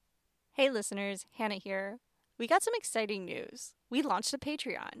Hey listeners, Hannah here. We got some exciting news. We launched a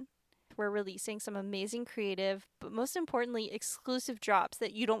Patreon. We're releasing some amazing creative, but most importantly, exclusive drops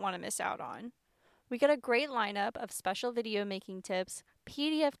that you don't want to miss out on. We got a great lineup of special video making tips,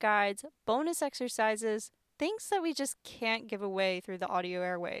 PDF guides, bonus exercises, things that we just can't give away through the audio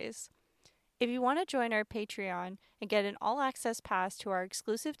airways. If you want to join our Patreon and get an all access pass to our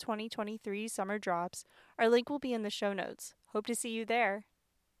exclusive 2023 summer drops, our link will be in the show notes. Hope to see you there.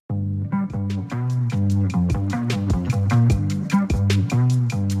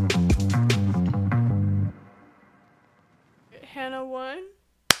 Hannah 1.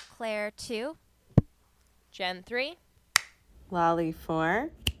 Claire 2. Gen 3. Lolly 4.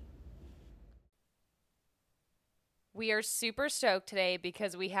 We are super stoked today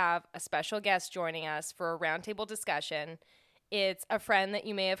because we have a special guest joining us for a roundtable discussion. It's a friend that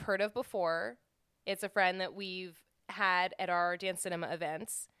you may have heard of before. It's a friend that we've had at our dance cinema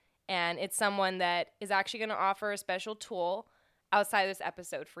events. And it's someone that is actually going to offer a special tool outside this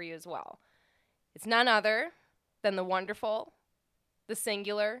episode for you as well. It's none other than the wonderful, the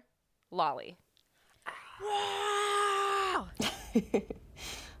singular, Lolly. Wow!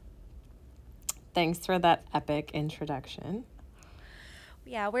 Thanks for that epic introduction.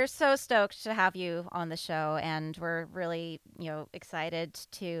 Yeah, we're so stoked to have you on the show, and we're really, excited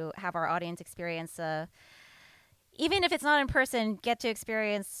to have our audience experience, even if it's not in person, get to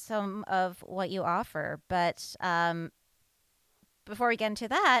experience some of what you offer. But before we get into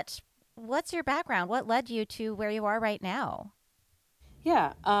that, what's your background? What led you to where you are right now?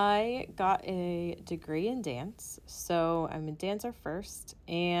 Yeah, I got a degree in dance, so I'm a dancer first,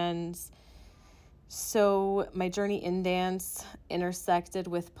 and so my journey in dance intersected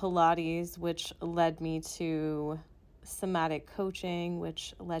with Pilates, which led me to somatic coaching,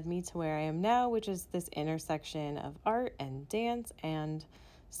 which led me to where I am now, which is this intersection of art and dance and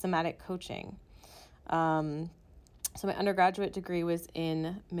somatic coaching. So my undergraduate degree was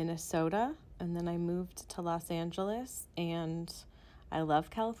in Minnesota, and then I moved to Los Angeles, and I love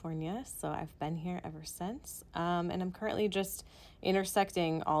California, so I've been here ever since. And I'm currently just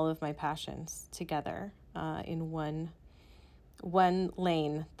intersecting all of my passions together in one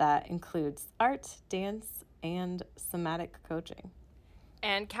lane that includes art, dance, and somatic coaching.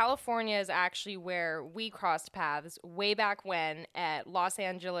 And California is actually where we crossed paths way back when at Los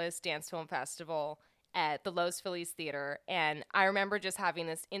Angeles Dance Film Festival at the Los Feliz Theater. And I remember just having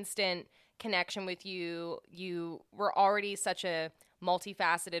this instant connection with you. You were already such a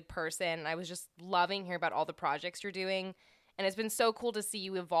multifaceted person. I was just loving hearing about all the projects you're doing. And it's been so cool to see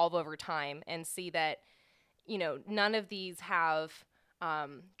you evolve over time and see that, none of these have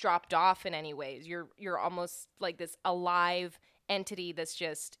dropped off in any ways. You're almost like this alive entity that's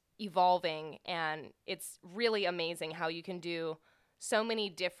just evolving, and it's really amazing how you can do so many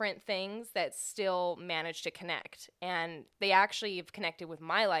different things that still manage to connect. And they actually have connected with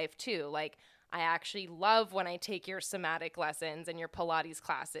my life too. Like, I actually love when I take your somatic lessons and your Pilates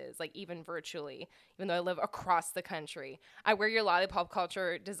classes, like even virtually, even though I live across the country. I wear your Lollipop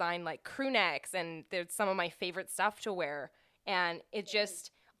Culture design like crew necks, and there's some of my favorite stuff to wear. And it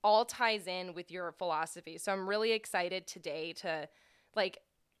just all ties in with your philosophy. So I'm really excited today to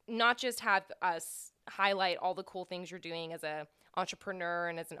not just have us highlight all the cool things you're doing as a entrepreneur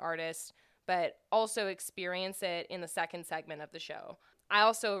and as an artist, but also experience it in the second segment of the show. I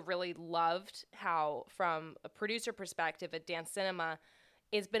also really loved how, from a producer perspective at Dance Cinema,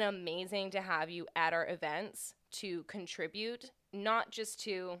 it's been amazing to have you at our events to contribute, not just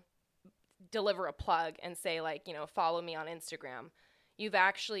to deliver a plug and say, follow me on Instagram. You've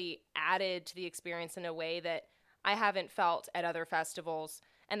actually added to the experience in a way that I haven't felt at other festivals.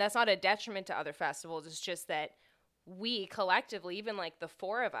 And that's not a detriment to other festivals. It's just that we collectively, even like the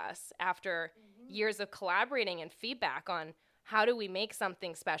four of us, after years of collaborating and feedback on how do we make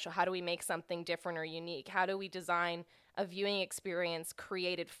something special, how do we make something different or unique, how do we design a viewing experience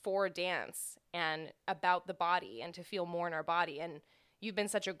created for dance and about the body and to feel more in our body. And you've been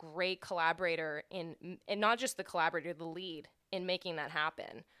such a great collaborator and not just the collaborator, the lead in making that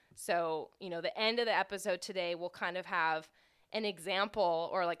happen. So, the end of the episode today will kind of have an example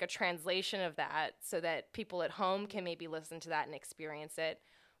or like a translation of that so that people at home can maybe listen to that and experience it.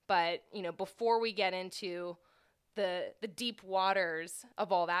 But, before we get into the deep waters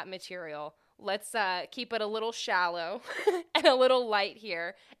of all that material, let's keep it a little shallow and a little light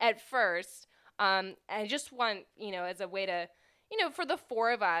here at first. I just want, as a way to, for the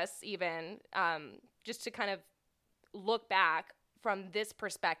four of us even, just to kind of look back from this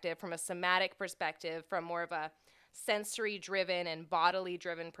perspective, from a somatic perspective, from more of a sensory-driven and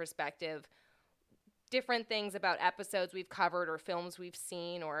bodily-driven perspective, different things about episodes we've covered or films we've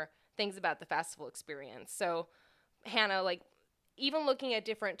seen or things about the festival experience. So, Hannah, like, even looking at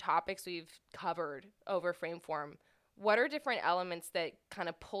different topics we've covered over Frameform, what are different elements that kind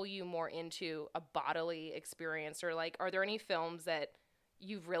of pull you more into a bodily experience? Or, like, are there any films that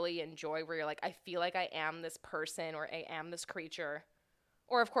you really enjoy where you're like, I feel like I am this person or I am this creature?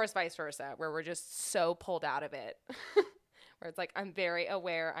 Or, of course, vice versa, where we're just so pulled out of it. Where it's like, I'm very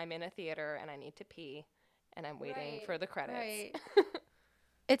aware I'm in a theater and I need to pee and I'm waiting for the credits. Right.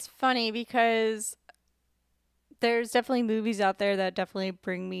 It's funny because there's definitely movies out there that definitely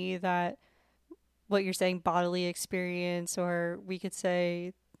bring me that, what you're saying, bodily experience, or we could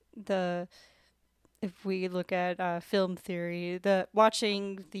say if we look at film theory, the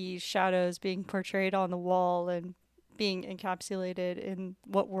watching the shadows being portrayed on the wall and being encapsulated in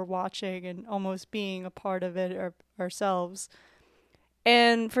what we're watching and almost being a part of it ourselves.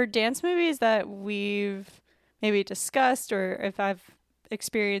 And for dance movies that we've maybe discussed or if I've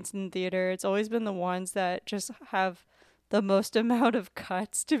experienced in theater, it's always been the ones that just have the most amount of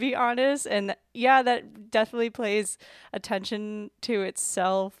cuts, to be honest. And yeah, that definitely plays attention to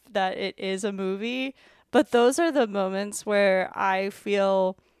itself that it is a movie. But those are the moments where I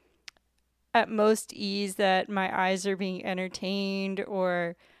feel at most ease that my eyes are being entertained,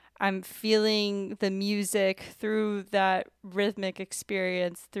 or I'm feeling the music through that rhythmic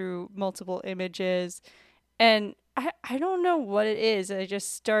experience through multiple images. And I don't know what it is. I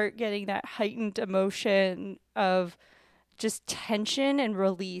just start getting that heightened emotion of just tension and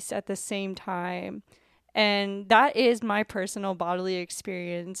release at the same time. And that is my personal bodily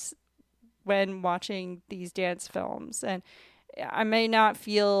experience when watching these dance films. And I may not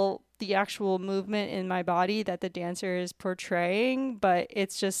feel the actual movement in my body that the dancer is portraying, but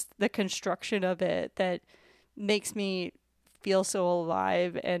it's just the construction of it that makes me feel so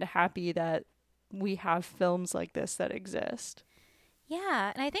alive and happy that we have films like this that exist.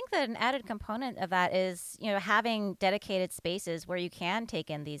 Yeah, and I think that an added component of that is, having dedicated spaces where you can take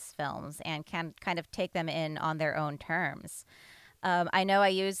in these films and can kind of take them in on their own terms. I know I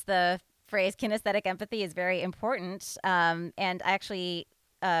use the phrase kinesthetic empathy is very important, and I actually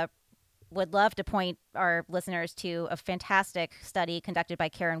would love to point our listeners to a fantastic study conducted by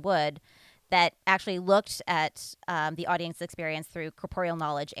Karen Wood that actually looked at the audience experience through corporeal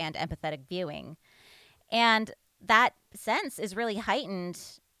knowledge and empathetic viewing. And that sense is really heightened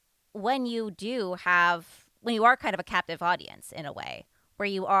when you are kind of a captive audience in a way, where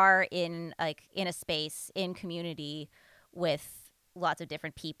you are in a space, in community with lots of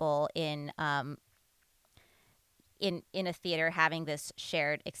different people in a theater having this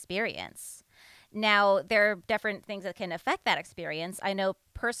shared experience. Now, there are different things that can affect that experience. I know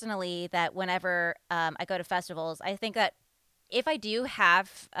personally that whenever I go to festivals, I think that if I do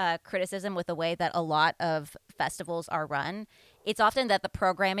have criticism with the way that a lot of festivals are run, it's often that the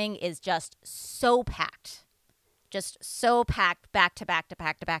programming is just so packed back to back to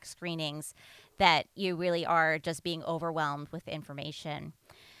back to back screenings that you really are just being overwhelmed with information.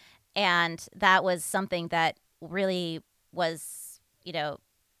 And that was something that really was,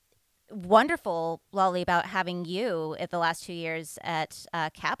 wonderful, Lolly, about having you at the last 2 years at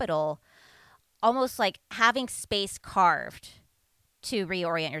Capitol, almost like having space carved to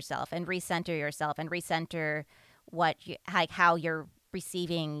reorient yourself and recenter how you're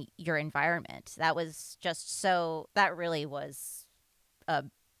receiving your environment. That was just that really was a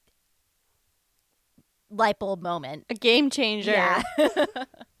light bulb moment. A game changer. Yeah.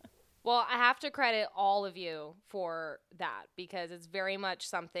 Well, I have to credit all of you for that because it's very much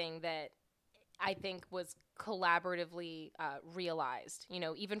something that I think was collaboratively realized,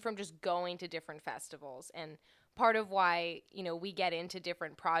 even from just going to different festivals. And part of why, we get into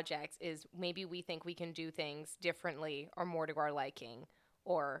different projects is maybe we think we can do things differently or more to our liking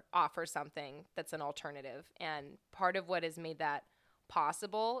or offer something that's an alternative. And part of what has made that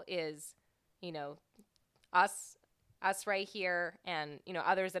possible is, us right here and,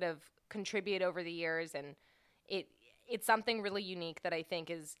 others that have contributed over the years. And it's something really unique that I think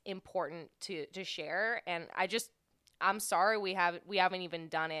is important to share. And I'm sorry we haven't even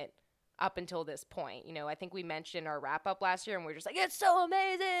done it up until this point. I think we mentioned our wrap up last year and we're just like, it's so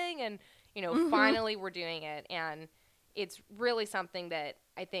amazing. And, finally we're doing it. And it's really something that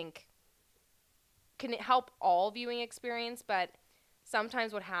I think can help all viewing experience. But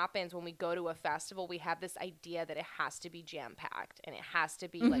sometimes what happens when we go to a festival, we have this idea that it has to be jam-packed and it has to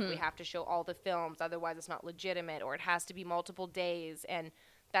be like we have to show all the films, otherwise it's not legitimate, or it has to be multiple days. And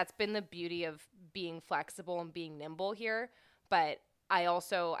that's been the beauty of being flexible and being nimble here. But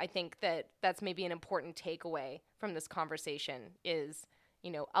I think that that's maybe an important takeaway from this conversation is,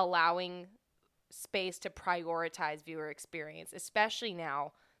 allowing space to prioritize viewer experience, especially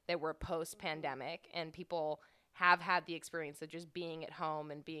now that we're post-pandemic and people have had the experience of just being at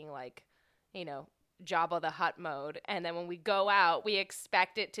home and being like, you know, Jabba the Hutt mode. And then when we go out, we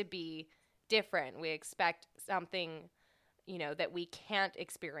expect it to be different. We expect something, you know, that we can't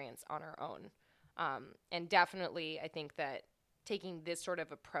experience on our own. And definitely, I think that taking this sort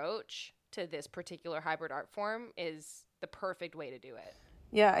of approach to this particular hybrid art form is the perfect way to do it.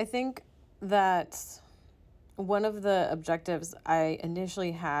 Yeah, I think that one of the objectives I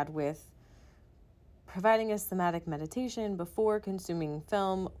initially had with providing a somatic meditation before consuming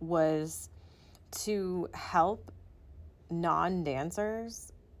film was to help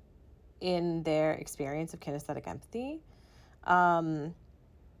non-dancers in their experience of kinesthetic empathy. And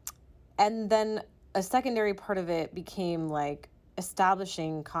then a secondary part of it became like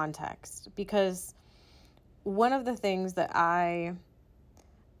establishing context, because one of the things that I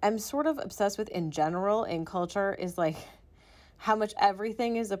am sort of obsessed with in general in culture is like how much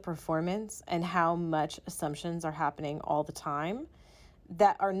everything is a performance and how much assumptions are happening all the time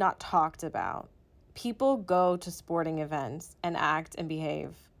that are not talked about. People go to sporting events and act and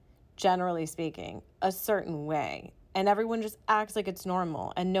behave, generally speaking, a certain way, and everyone just acts like it's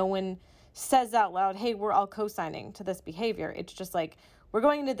normal, and no one says out loud, hey, we're all co-signing to this behavior. It's just like, we're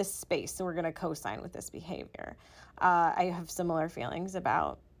going into this space, so we're going to co-sign with this behavior. I have similar feelings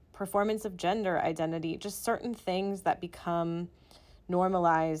about performance of gender identity, just certain things that become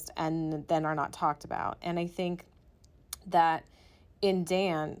normalized and then are not talked about. And I think that in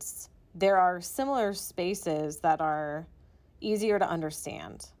dance, there are similar spaces that are easier to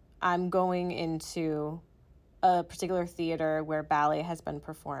understand. I'm going into a particular theater where ballet has been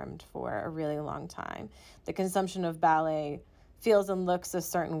performed for a really long time. The consumption of ballet feels and looks a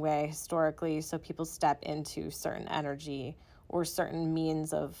certain way historically, so people step into certain energy or certain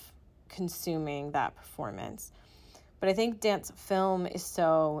means of consuming that performance. But I think dance film is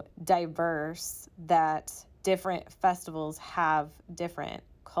so diverse that different festivals have different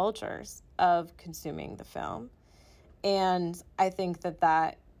cultures of consuming the film. And I think that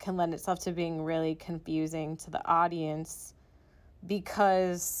that can lend itself to being really confusing to the audience,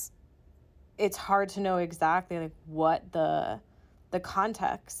 because it's hard to know exactly like what the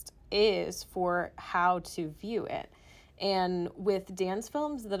context is for how to view it. And with dance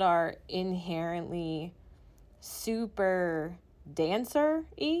films that are inherently super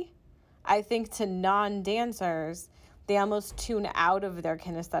dancer-y, I think to non-dancers, they almost tune out of their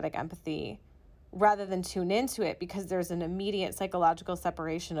kinesthetic empathy rather than tune into it, because there's an immediate psychological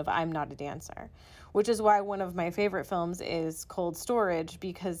separation of I'm not a dancer, which is why one of my favorite films is Cold Storage,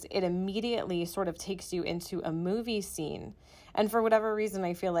 because it immediately sort of takes you into a movie scene. And for whatever reason,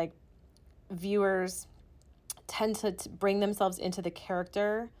 I feel like viewers tend to bring themselves into the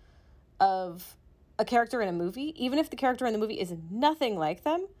character of a character in a movie, even if the character in the movie is nothing like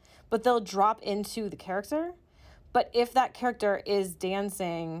them, but they'll drop into the character. But if that character is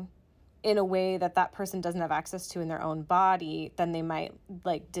dancing in a way that that person doesn't have access to in their own body, then they might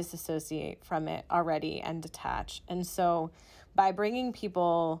like disassociate from it already and detach. And so by bringing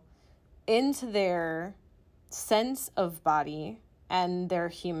people into their sense of body and their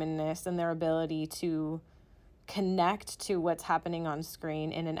humanness and their ability to connect to what's happening on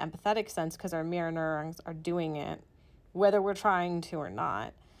screen in an empathetic sense, because our mirror neurons are doing it, whether we're trying to or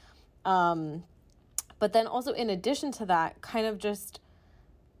not. But then also in addition to that, kind of just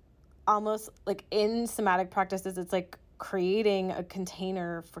almost like in somatic practices, it's like creating a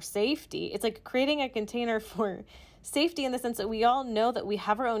container for safety. It's like creating a container for safety in the sense that we all know that we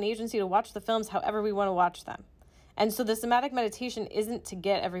have our own agency to watch the films however we want to watch them. And so the somatic meditation isn't to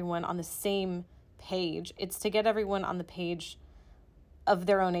get everyone on the same page. It's to get everyone on the page of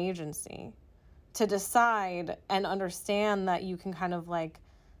their own agency, to decide and understand that you can kind of like,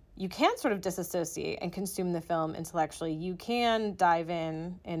 you can sort of disassociate and consume the film intellectually. You can dive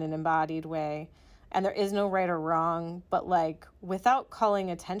in an embodied way, and there is no right or wrong, but like without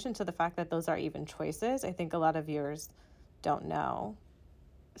calling attention to the fact that those are even choices, I think a lot of viewers don't know.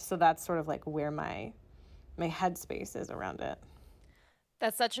 So that's sort of like where my headspace is around it.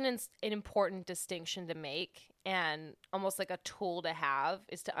 That's such an important distinction to make, and almost like a tool to have,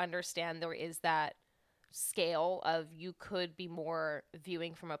 is to understand there is that scale of you could be more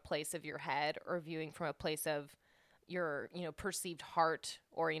viewing from a place of your head or viewing from a place of your, you know, perceived heart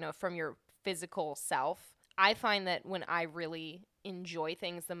or, you know, from your physical self. I find that when I really enjoy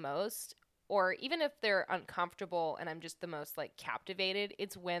things the most, or even if they're uncomfortable and I'm just the most like captivated,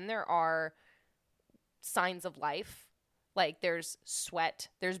 it's when there are signs of life. Like there's sweat,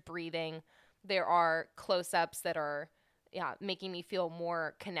 there's breathing, there are close-ups that are making me feel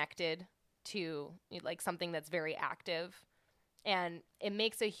more connected to like something that's very active. And it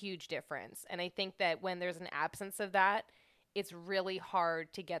makes a huge difference. And I think that when there's an absence of that, it's really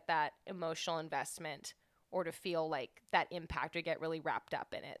hard to get that emotional investment or to feel like that impact or get really wrapped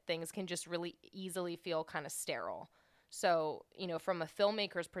up in it. Things can just really easily feel kind of sterile. So, from a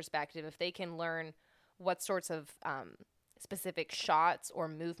filmmaker's perspective, if they can learn what sorts of specific shots or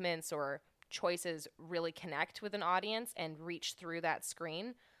movements or choices really connect with an audience and reach through that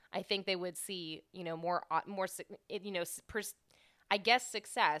screen, I think they would see, more, I guess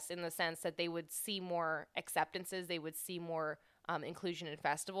success in the sense that they would see more acceptances, they would see more inclusion in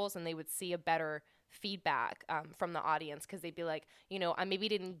festivals, and they would see a better feedback from the audience because they'd be like, I maybe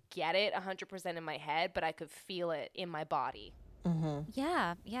didn't get it 100% in my head, but I could feel it in my body.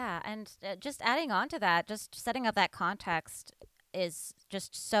 Yeah, and just adding on to that, just setting up that context is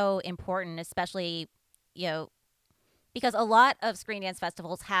just so important, especially, because a lot of screen dance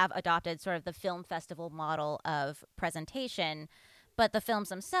festivals have adopted sort of the film festival model of presentation, but the films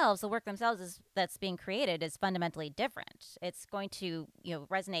themselves, the work themselves that's being created is fundamentally different. It's going to,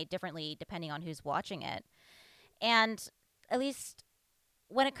 resonate differently depending on who's watching it. And at least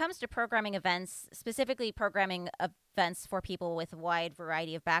when it comes to programming events, specifically programming events for people with a wide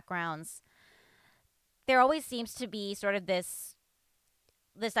variety of backgrounds, there always seems to be sort of this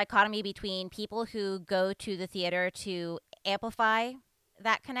dichotomy between people who go to the theater to amplify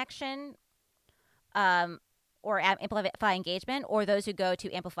that connection, or amplify engagement, or those who go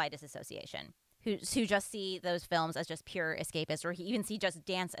to amplify disassociation, who just see those films as just pure escapist, or even see just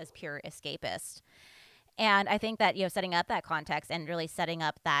dance as pure escapist. And I think that, setting up that context and really setting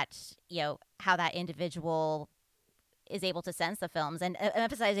up that, how that individual is able to sense the films, and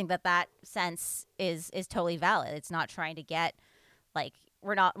emphasizing that sense is totally valid. It's not trying to get, like,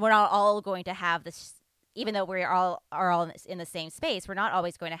 we're not all going to have this, even though we are all in the same space, we're not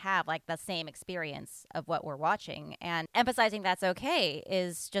always going to have like the same experience of what we're watching. And emphasizing that's okay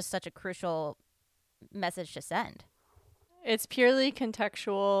is just such a crucial message to send. It's purely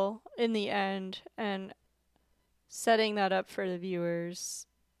contextual in the end, and setting that up for the viewers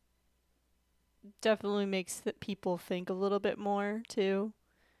definitely makes people think a little bit more too.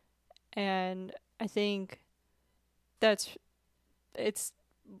 And I think it's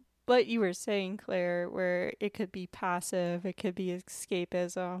what you were saying, Claire, where it could be passive, it could be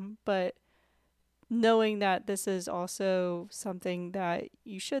escapism, but knowing that this is also something that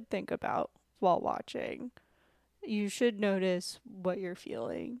you should think about while watching. You should notice what you're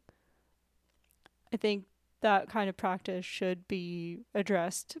feeling. I think that kind of practice should be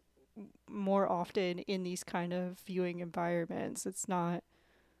addressed more often in these kind of viewing environments. It's not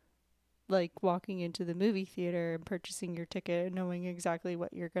like walking into the movie theater and purchasing your ticket and knowing exactly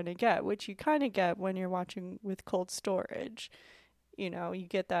what you're going to get, which you kind of get when you're watching with cold storage. You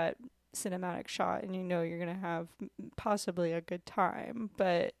get that cinematic shot and you're going to have possibly a good time.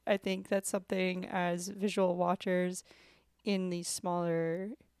 But I think that's something as visual watchers in these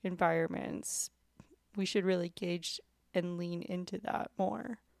smaller environments, we should really gauge and lean into that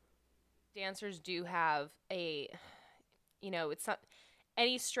more. Dancers do have it's not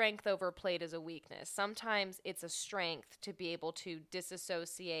any strength overplayed is a weakness. Sometimes it's a strength to be able to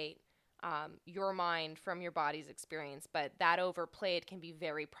disassociate your mind from your body's experience, but that overplayed can be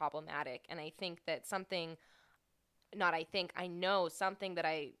very problematic. And I think that I know something that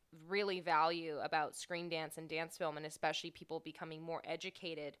I really value about screen dance and dance film, and especially people becoming more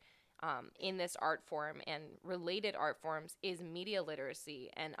educated in this art form and related art forms, is media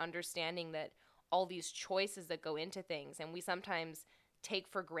literacy and understanding that all these choices that go into things, and we sometimes take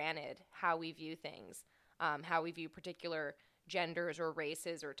for granted how we view things, how we view particular genders or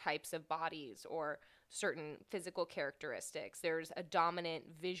races or types of bodies or certain physical characteristics. There's a dominant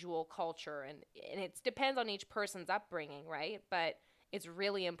visual culture, and it depends on each person's upbringing, right? But it's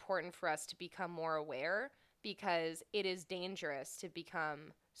really important for us to become more aware, because it is dangerous to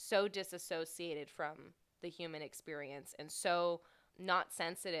become so disassociated from the human experience and so not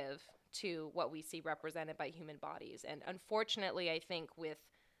sensitive to what we see represented by human bodies. And unfortunately, I think with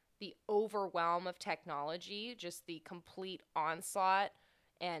the overwhelm of technology, just the complete onslaught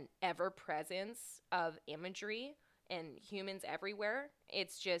and ever presence of imagery and humans everywhere,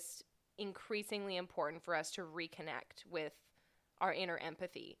 it's just increasingly important for us to reconnect with our inner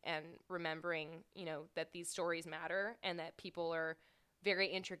empathy and remembering, that these stories matter and that people are very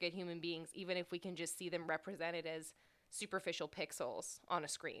intricate human beings, even if we can just see them represented as superficial pixels on a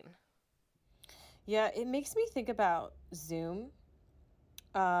screen. Yeah, it makes me think about Zoom,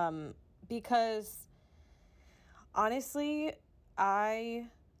 because honestly, I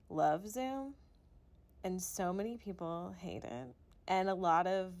love Zoom, and so many people hate it. And a lot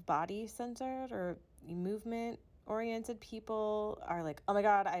of body centered or movement oriented people are like, oh my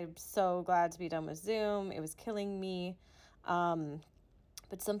God, I'm so glad to be done with Zoom. It was killing me.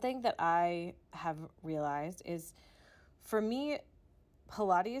 But something that I have realized is, for me,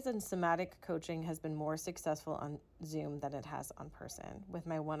 Pilates and somatic coaching has been more successful on Zoom than it has on person with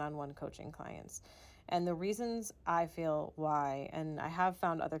my one-on-one coaching clients. And the reasons I feel why, and I have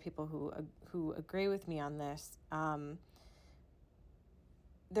found other people who agree with me on this,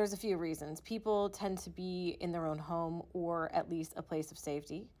 there's a few reasons. People tend to be in their own home or at least a place of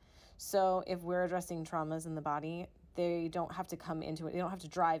safety. So if we're addressing traumas in the body, they don't have to come into it. They don't have to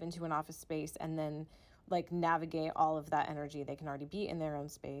drive into an office space and then like navigate all of that energy. They can already be in their own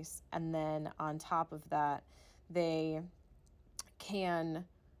space. And then on top of that, they can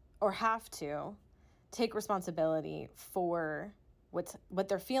or have to take responsibility for what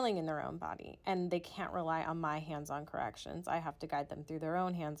they're feeling in their own body, and they can't rely on my hands-on corrections. I have to guide them through their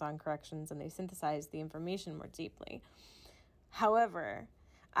own hands-on corrections, and they synthesize the information more deeply. However,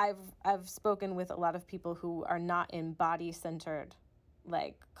 I've spoken with a lot of people who are not in body-centered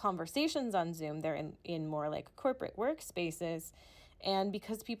like conversations on Zoom. They're in more like corporate workspaces, and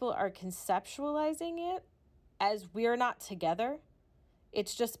because people are conceptualizing it as we're not together,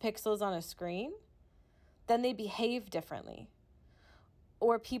 it's just pixels on a screen, then they behave differently.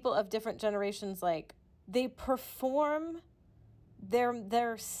 Or people of different generations, like, they perform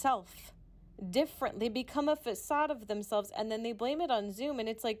their self different. They become a facade of themselves, and then they blame it on Zoom. And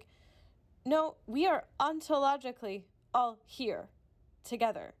it's like, no, we are ontologically all here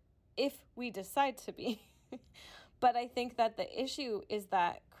together if we decide to be. But I think that the issue is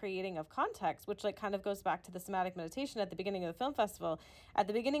that creating of context, which like kind of goes back to the somatic meditation at the beginning of the film festival. At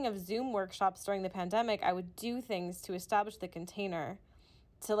the beginning of Zoom workshops during the pandemic, I would do things to establish the container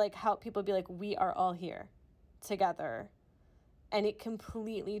to like help people be like, we are all here together. And it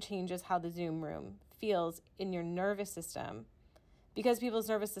completely changes how the Zoom room feels in your nervous system, because people's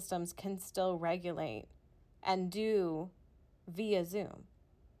nervous systems can still regulate and do via Zoom.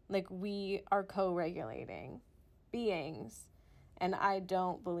 Like, we are co-regulating beings. And I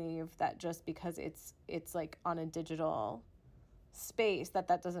don't believe that just because it's like on a digital space that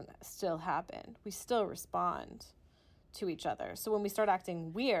doesn't still happen. We still respond to each other. So when we start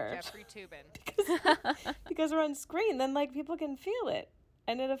acting weird, Jeffrey Tubin, because we're on screen, then like people can feel it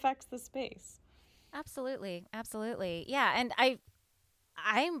and it affects the space. Absolutely. Absolutely. Yeah. And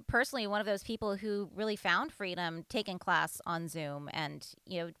I'm personally one of those people who really found freedom taking class on Zoom. And,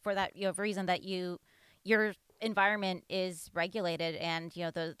 for that, reason that your environment is regulated and,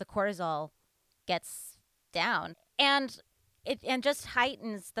 the cortisol gets down. And it just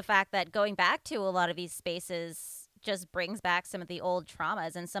heightens the fact that going back to a lot of these spaces just brings back some of the old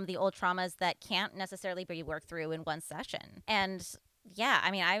traumas and some of the old traumas that can't necessarily be worked through in one session. And yeah, I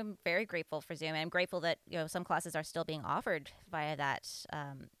mean, I'm very grateful for Zoom. And I'm grateful that, some classes are still being offered via that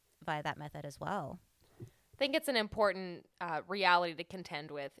method as well. I think it's an important reality to contend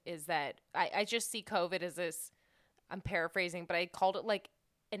with, is that I just see COVID as this, I'm paraphrasing, but I called it like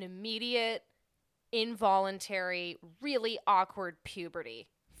an immediate, involuntary, really awkward puberty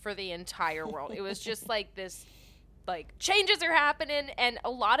for the entire world. It was just like this, like, changes are happening, and a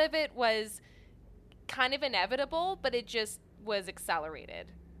lot of it was kind of inevitable, but it just was accelerated.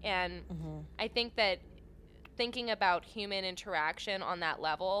 And I think that thinking about human interaction on that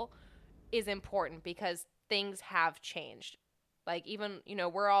level is important, because things have changed. Like, even,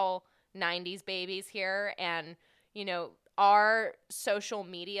 we're all 90s babies here, and, our social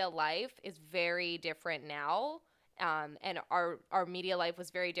media life is very different now. And our media life was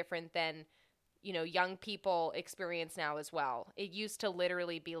very different than, young people experience now as well. It used to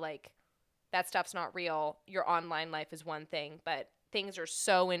literally be like, that stuff's not real. Your online life is one thing, but things are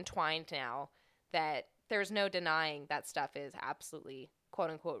so entwined now that there's no denying that stuff is absolutely,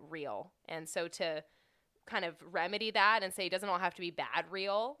 quote unquote, real. And so to kind of remedy that and say it doesn't all have to be bad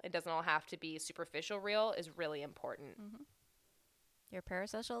real, it doesn't all have to be superficial real, is really important. Mm-hmm. Your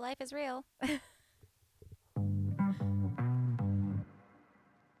parasocial life is real.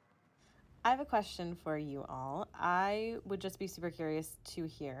 I have a question for you all. I would just be super curious to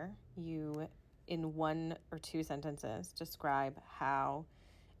hear you, in 1 or 2 sentences, describe how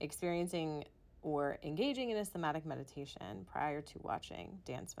experiencing or engaging in a somatic meditation prior to watching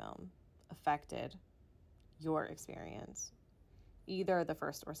dance film affected your experience, either the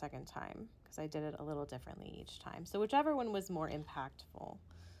first or second time, because I did it a little differently each time. So whichever one was more impactful.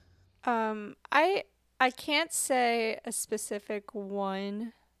 I can't say a specific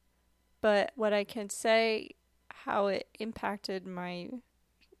one, but what I can say, how it impacted my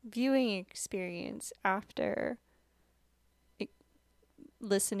viewing experience after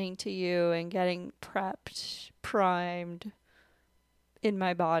listening to you and getting prepped, primed in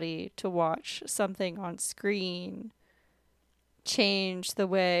my body to watch something on screen change the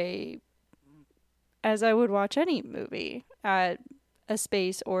way as I would watch any movie at a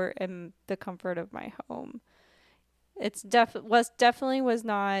space or in the comfort of my home. It's definitely was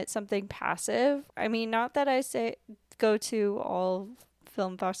not something passive. I mean, not that I say go to all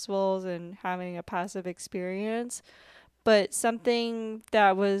film festivals and having a passive experience, but something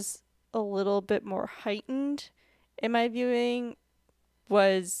that was a little bit more heightened in my viewing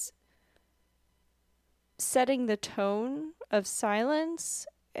was setting the tone of silence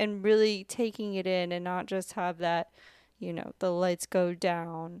and really taking it in and not just have that, the lights go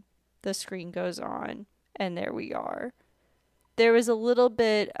down, the screen goes on, and there we are. There was a little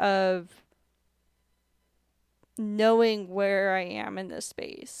bit of knowing where I am in this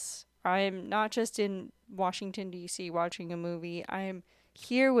space. I'm not just in Washington, D.C. watching a movie. I'm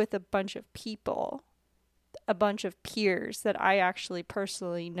here with a bunch of people, a bunch of peers that I actually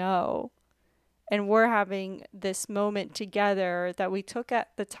personally know. And we're having this moment together that we took at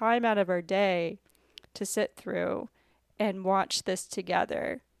the time out of our day to sit through and watch this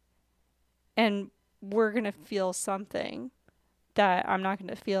together. And we're going to feel something that I'm not going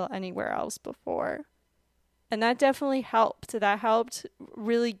to feel anywhere else before. And that definitely helped. That helped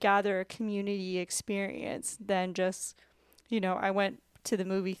really gather a community experience than just, I went to the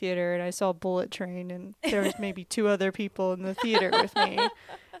movie theater and I saw Bullet Train and there was maybe 2 other people in the theater with me.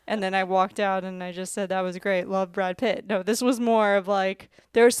 And then I walked out and I just said, that was great. Love Brad Pitt. No, this was more of like,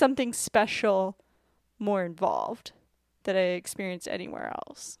 there was something special more involved that I experienced anywhere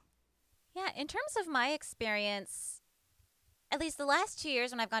else. Yeah, in terms of my experience, at least the last 2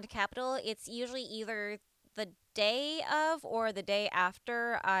 years when I've gone to Capitol, it's usually either the day of or the day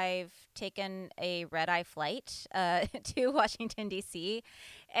after I've taken a red-eye flight to Washington, D.C.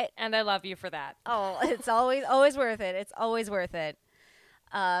 And I love you for that. Oh, it's always worth it. It's always worth it.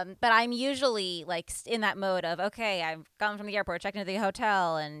 But I'm usually like in that mode of, okay, I've gone from the airport, checked into the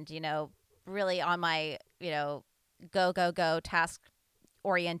hotel, and, really on my, go,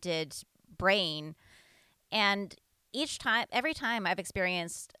 task-oriented brain. And every time I've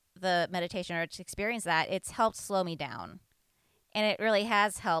experienced the meditation or to experience that, it's helped slow me down. And it really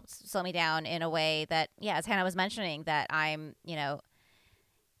has helped slow me down in a way that, as Hannah was mentioning, that I'm,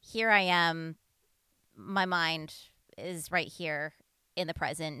 here I am, my mind is right here in the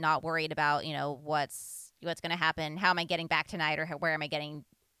present, not worried about, what's going to happen, how am I getting back tonight, or where am I getting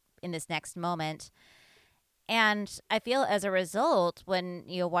in this next moment. And I feel as a result, when,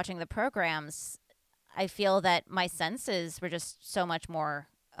 watching the programs, I feel that my senses were just so much more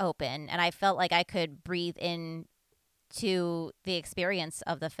open, and I felt like I could breathe in to the experience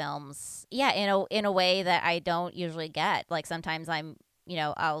of the films, in a way that I don't usually get. Like sometimes I'm,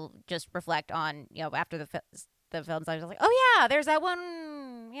 I'll just reflect on, after the films, I was like, oh yeah, there's that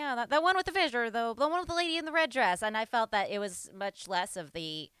one, that one with the fish, or the one with the lady in the red dress, and I felt that it was much less of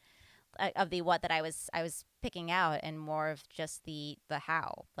the what that I was picking out, and more of just the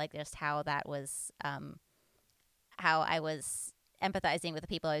how, like just how that was, how I was empathizing with the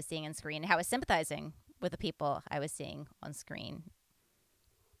people I was seeing on screen, and how I was sympathizing with the people I was seeing on screen.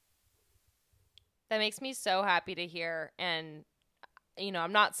 That makes me so happy to hear. And,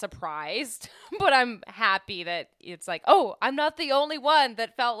 I'm not surprised, but I'm happy that it's like, oh, I'm not the only one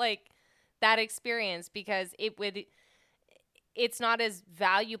that felt like that experience, because it's not as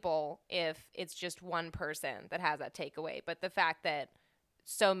valuable if it's just one person that has that takeaway. But the fact that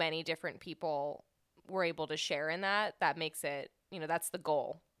so many different people were able to share in that makes it, that's the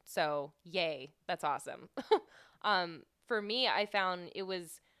goal. So yay, that's awesome. For me, I found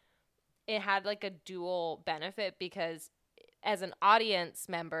it had like a dual benefit, because as an audience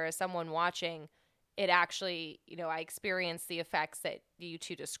member, as someone watching, it actually, I experienced the effects that you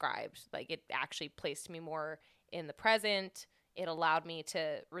two described. Like it actually placed me more in the present. It allowed me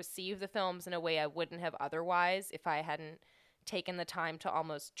to receive the films in a way I wouldn't have otherwise if I hadn't taken the time to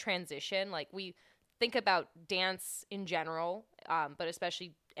almost transition. Like we think about dance in general, but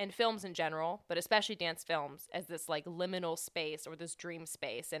especially, and films in general, but especially dance films, as this like liminal space or this dream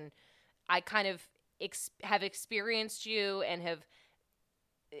space. And I kind of have experienced you and have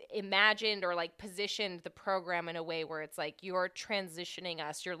imagined or like positioned the program in a way where it's like you're transitioning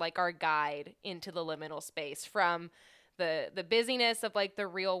us. You're like our guide into the liminal space from the busyness of like the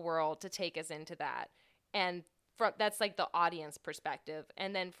real world to take us into that. And that's like the audience perspective.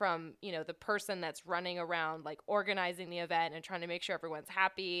 And then from, the person that's running around like organizing the event and trying to make sure everyone's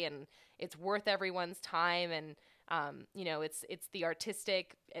happy and it's worth everyone's time. And, it's the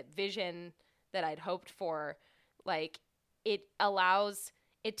artistic vision that I'd hoped for. Like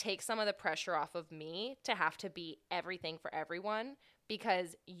it takes some of the pressure off of me to have to be everything for everyone,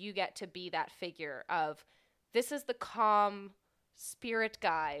 because you get to be that figure of, this is the calm spirit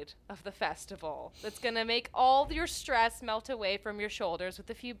guide of the festival that's going to make all your stress melt away from your shoulders with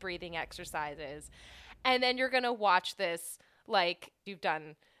a few breathing exercises. And then you're going to watch this like you've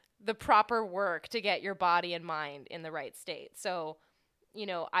done the proper work to get your body and mind in the right state. So,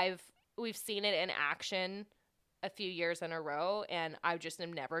 we've seen it in action a few years in a row, and I just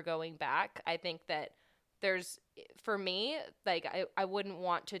am never going back. I think that for me, like, I wouldn't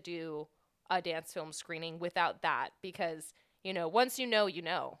want to do a dance film screening without that, because, once you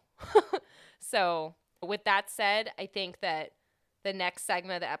know. So with that said, I think that the next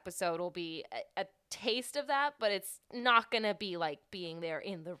segment of the episode will be a taste of that, but it's not going to be like being there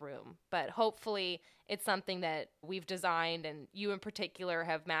in the room. But hopefully it's something that we've designed, and you in particular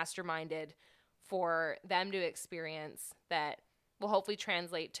have masterminded for them to experience, that will hopefully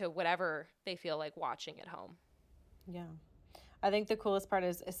translate to whatever they feel like watching at home. Yeah. I think the coolest part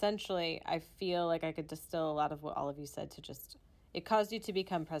is, essentially, I feel like I could distill a lot of what all of you said to just, it caused you to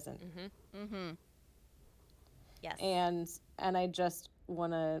become present. Mm-hmm. Mm-hmm. Yes. And I just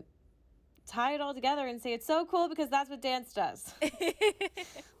want to tie it all together and say it's so cool because that's what dance does.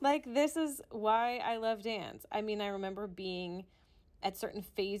 Like, this is why I love dance. I mean, I remember being at certain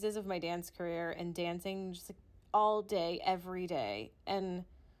phases of my dance career and dancing just like all day, every day, and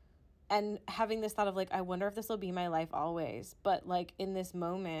having this thought of like, I wonder if this will be my life always. But like, in this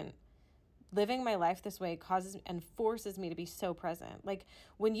moment, living my life this way causes and forces me to be so present. Like,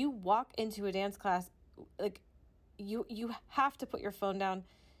 when you walk into a dance class, like, you have to put your phone down.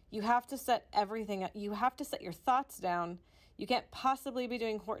 You have to set everything up. You have to set your thoughts down. You can't possibly be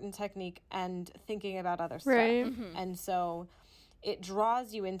doing Horton technique and thinking about other stuff. Right. Mm-hmm. And so it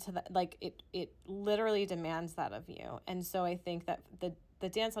draws you into that, like, it literally demands that of you. And so I think that the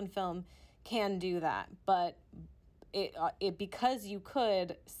dance on film can do that, but it because you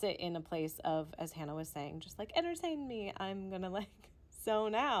could sit in a place of, as Hannah was saying, just like, entertain me, I'm gonna like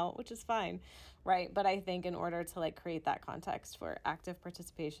zone out, which is fine, right? But I think in order to like create that context for active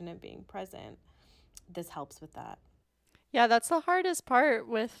participation and being present, this helps with that. Yeah, that's the hardest part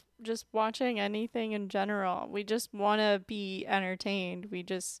with just watching anything in general. We just want to be entertained. We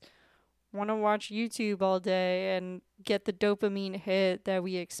just want to watch YouTube all day and get the dopamine hit that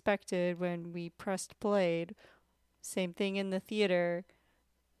we expected when we pressed played. Same thing in the theater.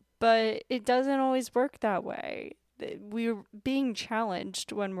 But it doesn't always work that way. We're being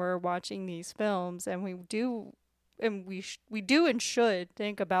challenged when we're watching these films, and we do and should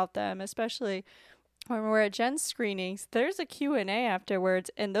think about them, especially when we're at Jen's screenings. There's a Q&A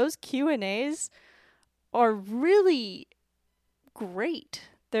afterwards, and those Q&As are really great.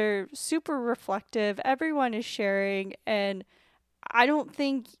 They're super reflective. Everyone is sharing, and I don't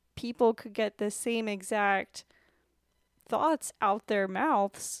think people could get the same exact thoughts out their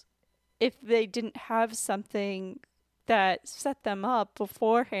mouths if they didn't have something that set them up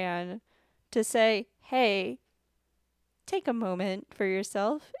beforehand to say, hey, take a moment for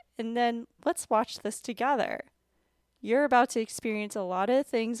yourself and then let's watch this together. You're about to experience a lot of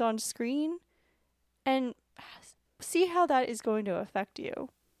things on screen, and see how that is going to affect you.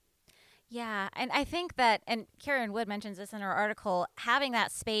 Yeah, and I think that, and Karen Wood mentions this in her article, having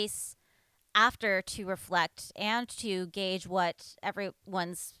that space after to reflect and to gauge what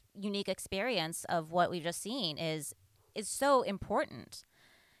everyone's unique experience of what we've just seen is so important.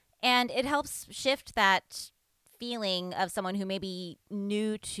 And it helps shift that feeling of someone who may be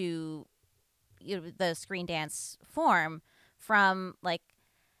new to the screen dance form from like,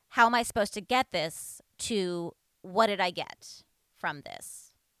 how am I supposed to get this, to what did I get from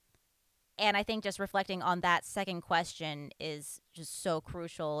this? And I think just reflecting on that second question is just so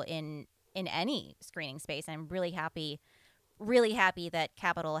crucial in any screening space. I'm really happy that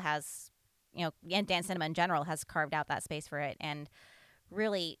Capitol has, and Dance Cinema in general has carved out that space for it. And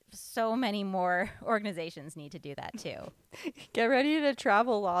really, so many more organizations need to do that too. Get ready to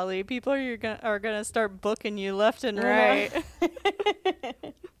travel, Lolly. People are gonna start booking you left and right.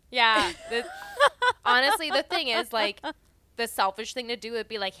 Yeah. Honestly, the thing is, like, the selfish thing to do would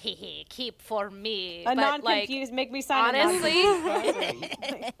be like, hey, keep for me. A non-confused, make me sign. Honestly,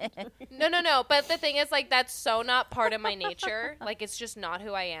 no. But the thing is, like, that's so not part of my nature. Like, it's just not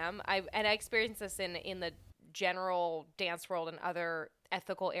who I am. I experience this in the general dance world and other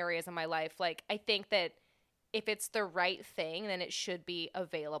ethical areas of my life. Like, I think that if it's the right thing, then it should be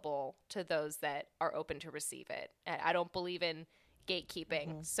available to those that are open to receive it. I don't believe in gatekeeping.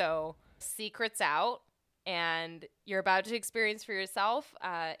 Mm-hmm. So secrets out, and you're about to experience for yourself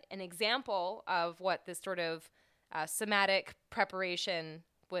an example of what this sort of somatic preparation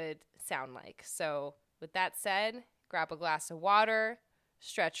would sound like. So with that said, grab a glass of water,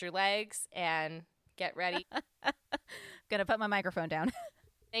 stretch your legs, and get ready. Gonna put my microphone down.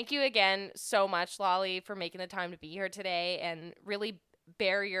 Thank you again so much, Lolly, for making the time to be here today and really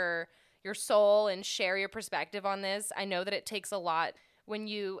bare your soul and share your perspective on this. I know that it takes a lot when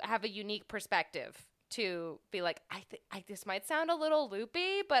you have a unique perspective to be like, this might sound a little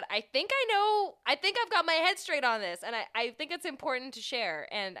loopy, but I think I've got my head straight on this. And I think it's important to share.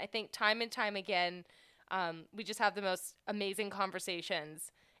 And I think time and time again, we just have the most amazing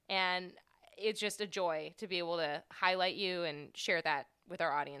conversations. And it's just a joy to be able to highlight you and share that with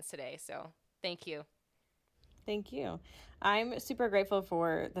our audience today. So thank you. Thank you. I'm super grateful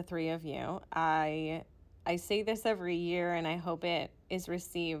for the three of you. I say this every year, and I hope it is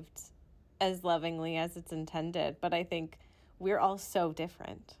received as lovingly as it's intended, but I think we're all so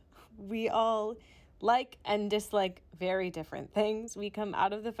different. We all like and dislike very different things. We come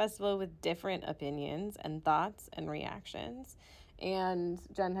out of the festival with different opinions and thoughts and reactions, and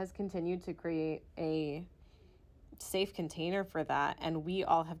Jen has continued to create a safe container for that, and we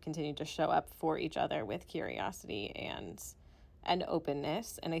all have continued to show up for each other with curiosity and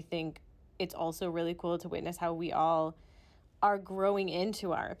openness. And I think it's also really cool to witness how we all are growing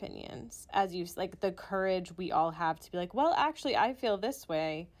into our opinions, as you like, the courage we all have to be like, well, actually I feel this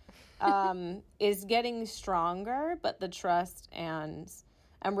way, is getting stronger, but the trust and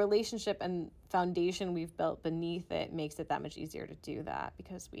relationship and foundation we've built beneath it makes it that much easier to do that,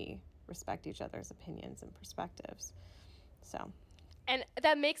 because we respect each other's opinions and perspectives. So, and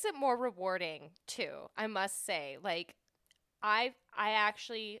that makes it more rewarding too, I must say. Like, I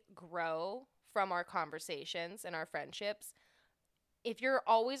actually grow from our conversations and our friendships. If you're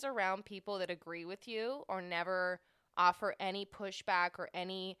always around people that agree with you or never offer any pushback or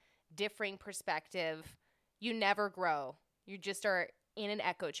any differing perspective, you never grow. You just are in an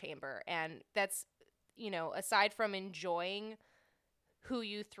echo chamber. And that's, aside from enjoying who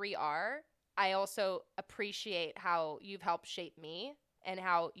you three are, I also appreciate how you've helped shape me and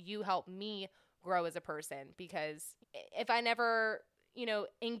how you help me grow as a person. Because if I never,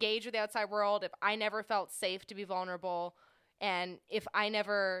 engage with the outside world, if I never felt safe to be vulnerable, and if I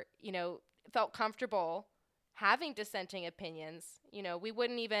never, felt comfortable having dissenting opinions, we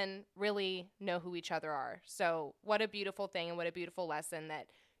wouldn't even really know who each other are. So what a beautiful thing, and what a beautiful lesson that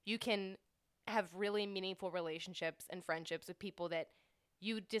you can have really meaningful relationships and friendships with people that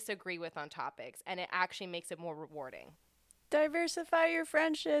you disagree with on topics, and it actually makes it more rewarding. Diversify your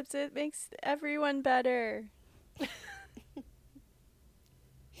friendships. It makes everyone better.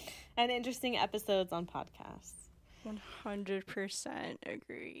 and interesting episodes on podcasts. 100%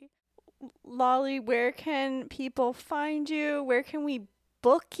 agree. Lolly, where can people find you? Where can we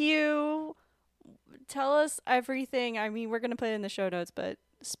book you? Tell us everything. I mean, we're going to put it in the show notes, but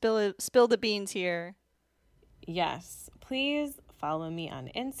spill the beans here. Yes, please follow me on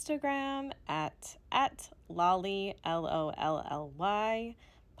Instagram at Lolly, LOLLY,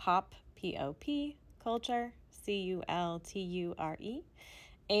 pop, POP, culture, CULTURE.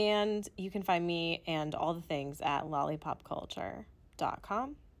 And you can find me and all the things at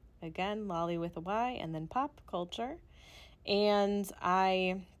lollipopculture.com. Again, Lolly with a Y and then pop culture. And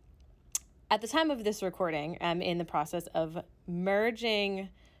I, at the time of this recording, am in the process of merging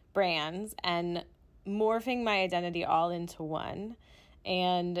brands and morphing my identity all into one.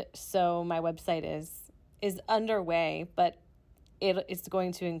 And so my website is underway, but it's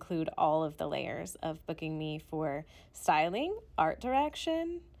going to include all of the layers of booking me for styling, art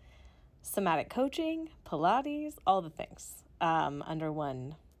direction, somatic coaching, Pilates, all the things under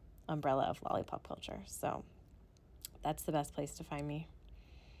one umbrella of lollipop culture. So that's the best place to find me.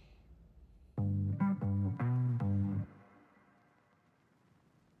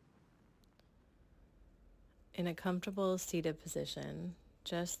 In a comfortable seated position,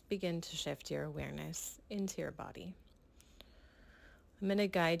 just begin to shift your awareness into your body. I'm going to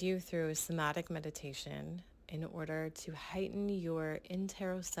guide you through a somatic meditation in order to heighten your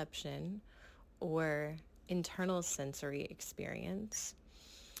interoception or internal sensory experience,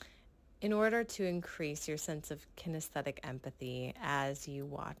 in order to increase your sense of kinesthetic empathy as you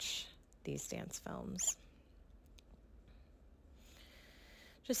watch these dance films.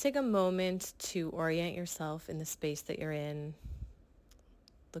 Just take a moment to orient yourself in the space that you're in,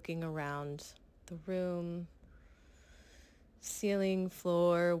 looking around the room, ceiling,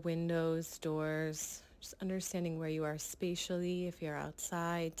 floor, windows, doors, just understanding where you are spatially, if you're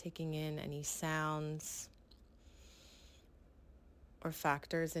outside, taking in any sounds or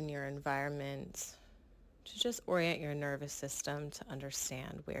factors in your environment, to just orient your nervous system to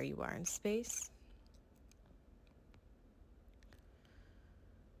understand where you are in space.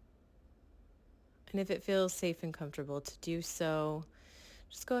 And if it feels safe and comfortable to do so,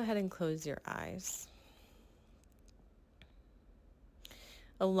 just go ahead and close your eyes.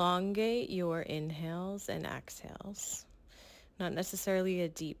 Elongate your inhales and exhales. Not necessarily a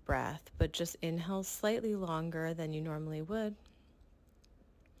deep breath, but just inhale slightly longer than you normally would.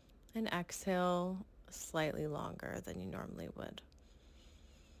 And exhale slightly longer than you normally would.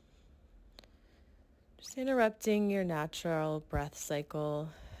 Just interrupting your natural breath cycle,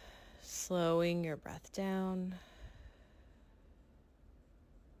 slowing your breath down.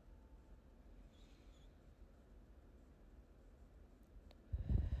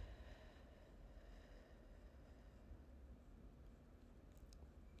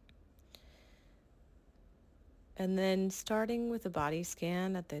 And then starting with a body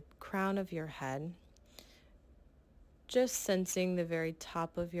scan at the crown of your head, just sensing the very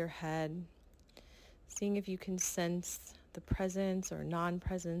top of your head, seeing if you can sense the presence or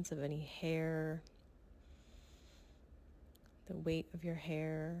non-presence of any hair, the weight of your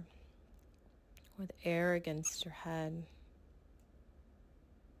hair, or the air against your head.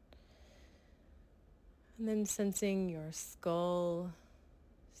 And then sensing your skull,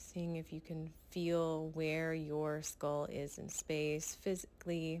 seeing if you can feel where your skull is in space,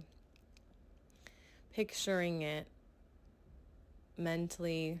 physically picturing it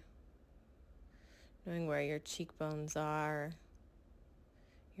mentally, knowing where your cheekbones are,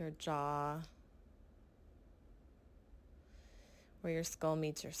 your jaw, where your skull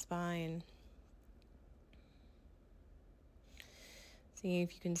meets your spine. Seeing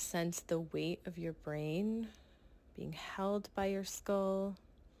if you can sense the weight of your brain being held by your skull,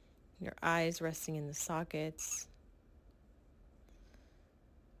 your eyes resting in the sockets,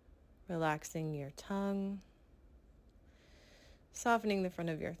 relaxing your tongue, softening the front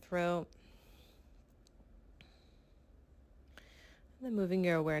of your throat, and then moving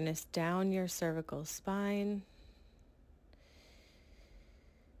your awareness down your cervical spine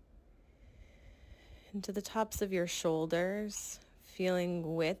into the tops of your shoulders,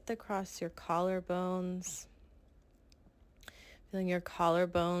 feeling width across your collarbones, feeling your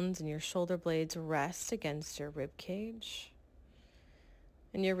collarbones and your shoulder blades rest against your rib cage,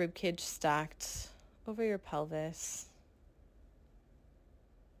 and your rib cage stacked over your pelvis,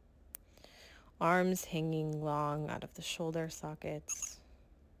 arms hanging long out of the shoulder sockets,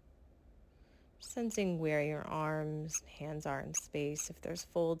 sensing where your arms and hands are in space, if there's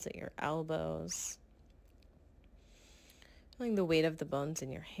folds at your elbows, feeling the weight of the bones in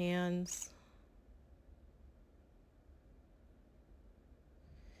your hands.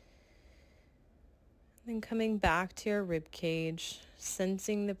 Then coming back to your rib cage,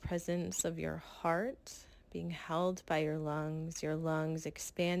 sensing the presence of your heart being held by your lungs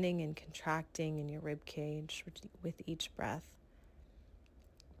expanding and contracting in your rib cage with each breath.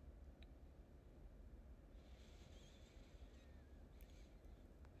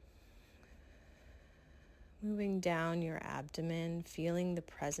 Moving down your abdomen, feeling the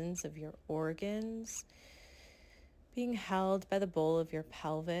presence of your organs being held by the bowl of your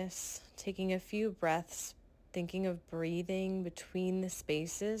pelvis, taking a few breaths, thinking of breathing between the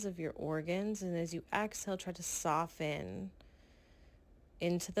spaces of your organs, and as you exhale, try to soften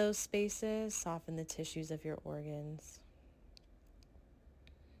into those spaces, soften the tissues of your organs.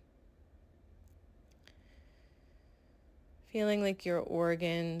 Feeling like your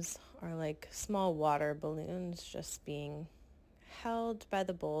organs are like small water balloons just being held by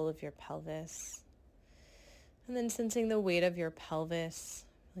the bowl of your pelvis. And then sensing the weight of your pelvis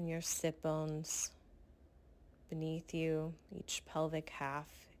and your sit bones beneath you, each pelvic half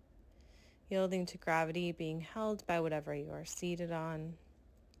yielding to gravity, being held by whatever you are seated on.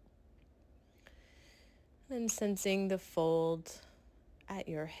 And then sensing the fold at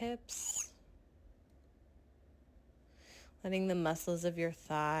your hips, letting the muscles of your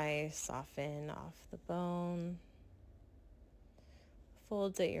thigh soften off the bone,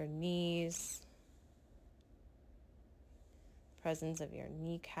 folds at your knees, presence of your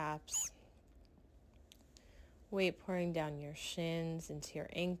kneecaps, weight pouring down your shins into your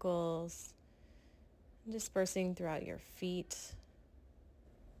ankles, and dispersing throughout your feet,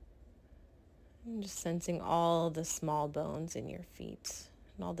 and just sensing all the small bones in your feet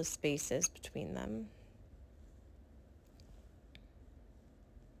and all the spaces between them.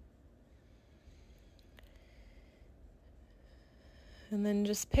 And then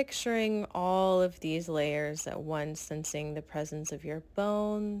just picturing all of these layers at once, sensing the presence of your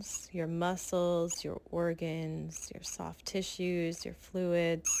bones, your muscles, your organs, your soft tissues, your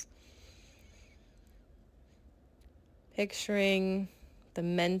fluids. Picturing the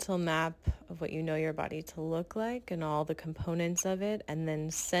mental map of what you know your body to look like and all the components of it, and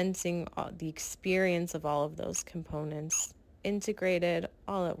then sensing the experience of all of those components integrated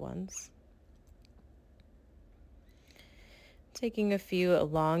all at once. Taking a few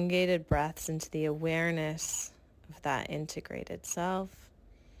elongated breaths into the awareness of that integrated self.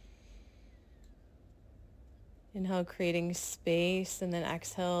 Inhale, creating space, and then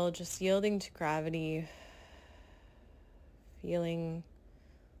exhale, just yielding to gravity, feeling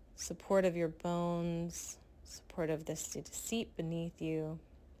support of your bones, support of the seat beneath you.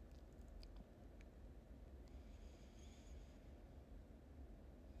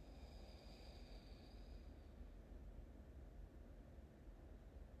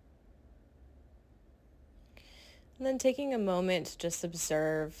 And then taking a moment to just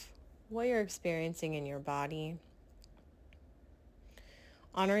observe what you're experiencing in your body,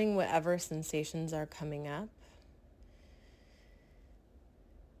 honoring whatever sensations are coming up.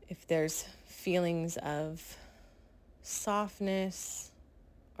 If there's feelings of softness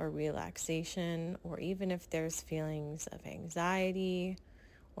or relaxation, or even if there's feelings of anxiety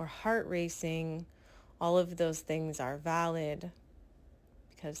or heart racing, all of those things are valid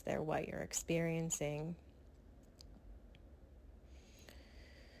because they're what you're experiencing.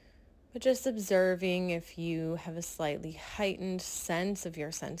 But just observing if you have a slightly heightened sense of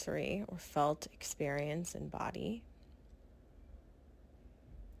your sensory or felt experience in body.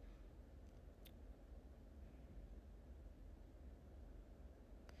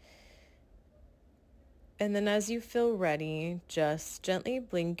 And then as you feel ready, just gently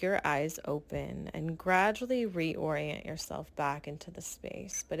blink your eyes open and gradually reorient yourself back into the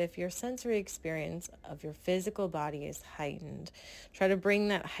space. But if your sensory experience of your physical body is heightened, try to bring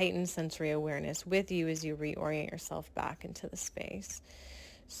that heightened sensory awareness with you as you reorient yourself back into the space.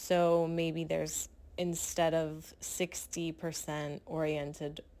 So maybe there's, instead of 60%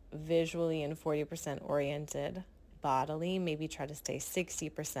 oriented visually and 40% oriented bodily, maybe try to stay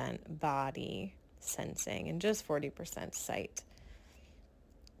 60% body sensing and just 40% sight.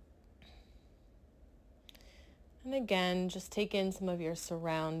 And again, just take in some of your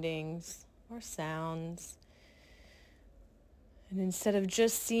surroundings or sounds. And instead of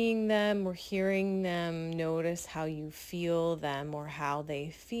just seeing them or hearing them, notice how you feel them or how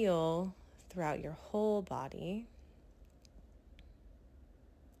they feel throughout your whole body.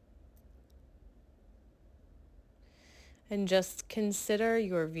 And just consider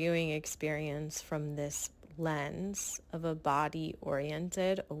your viewing experience from this lens of a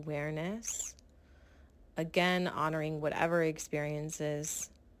body-oriented awareness. Again, honoring whatever experiences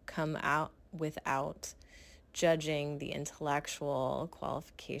come out without judging the intellectual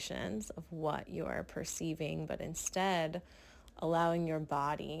qualifications of what you are perceiving, but instead allowing your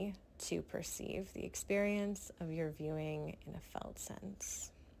body to perceive the experience of your viewing in a felt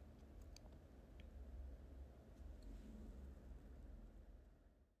sense.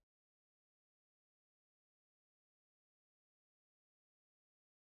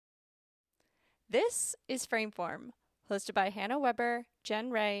 This is Frameform, hosted by Hannah Weber, Jen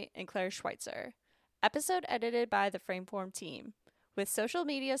Ray, and Claire Schweitzer. Episode edited by the Frameform team, with social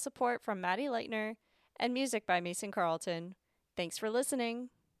media support from Maddie Leitner and music by Mason Carlton. Thanks for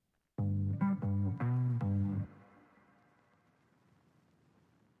listening.